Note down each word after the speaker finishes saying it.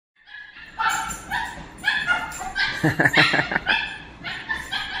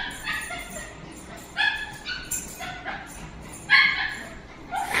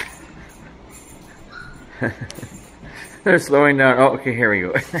They're slowing down. Oh, okay, here we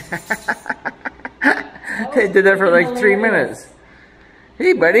go. They did that for like 3 minutes.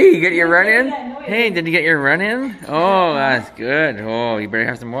 Hey, buddy, you get your run in? Hey, did you get your run in? Oh, that's good. Oh, you better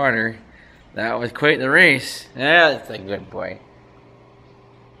have some water. That was quite the race. Yeah, that's a good boy.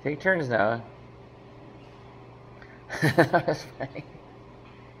 Take turns now. That was funny.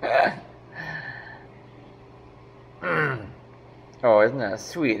 Oh, isn't that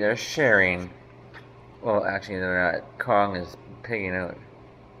sweet? They're sharing. Well, actually, they're not. Kong is pigging out.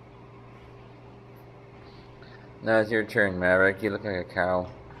 Now it's your turn, Maverick. You look like a cow.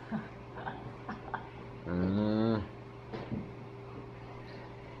 And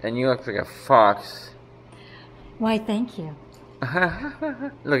you look like a fox. Why, thank you.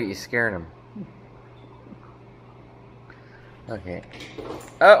 Look at you, scaring him. Okay.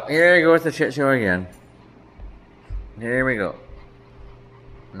 Oh, here we go with the shit show again. Here we go.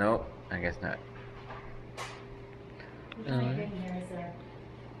 Nope, I guess not.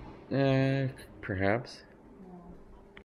 Perhaps.